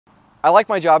I like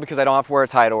my job because I don't have to wear a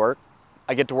tie to work.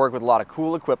 I get to work with a lot of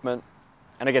cool equipment,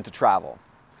 and I get to travel.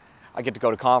 I get to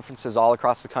go to conferences all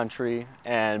across the country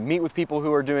and meet with people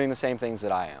who are doing the same things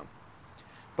that I am.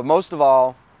 But most of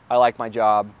all, I like my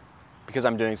job because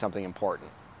I'm doing something important.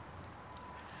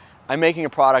 I'm making a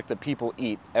product that people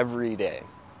eat every day.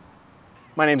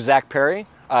 My name is Zach Perry.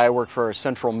 I work for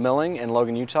Central Milling in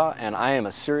Logan, Utah, and I am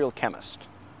a cereal chemist.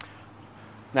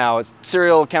 Now,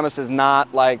 cereal chemist is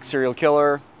not like cereal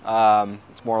killer.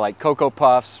 It's more like Cocoa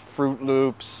Puffs, Fruit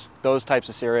Loops, those types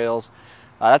of cereals.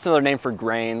 That's another name for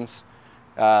grains.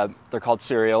 They're called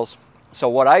cereals. So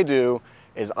what I do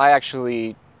is I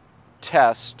actually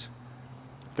test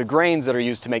the grains that are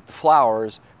used to make the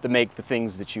flours that make the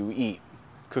things that you eat.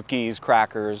 Cookies,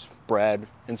 crackers, bread,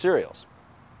 and cereals.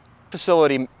 The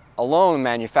facility alone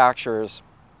manufactures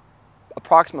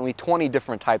approximately 20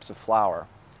 different types of flour.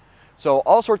 So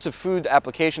all sorts of food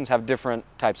applications have different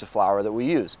types of flour that we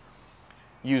use.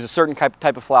 You use a certain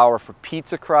type of flour for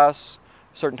pizza crusts,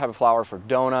 a certain type of flour for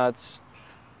donuts,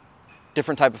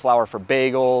 different type of flour for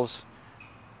bagels,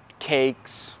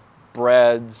 cakes,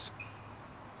 breads.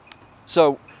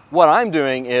 So what I'm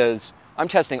doing is I'm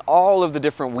testing all of the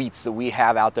different wheats that we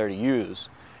have out there to use,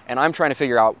 and I'm trying to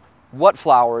figure out what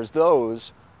flours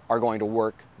those are going to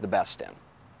work the best in.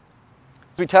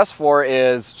 What we test for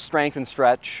is strength and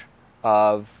stretch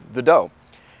of the dough.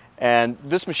 And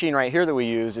this machine right here that we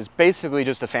use is basically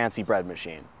just a fancy bread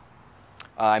machine.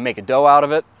 I make a dough out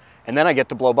of it, and then I get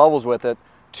to blow bubbles with it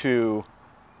to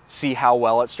see how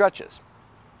well it stretches.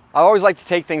 I always like to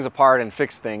take things apart and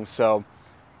fix things, so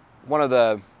one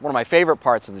of my favorite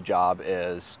parts of the job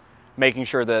is making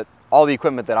sure that all the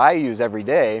equipment that I use every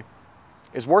day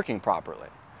is working properly.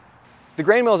 The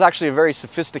grain mill is actually a very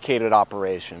sophisticated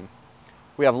operation.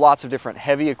 We have lots of different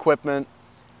heavy equipment,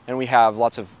 and we have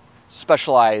lots of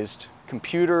specialized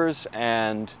computers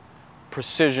and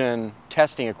precision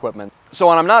testing equipment. So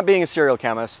when I'm not being a cereal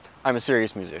chemist, I'm a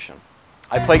serious musician.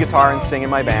 I play guitar and sing in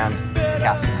my band,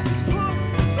 Castanets.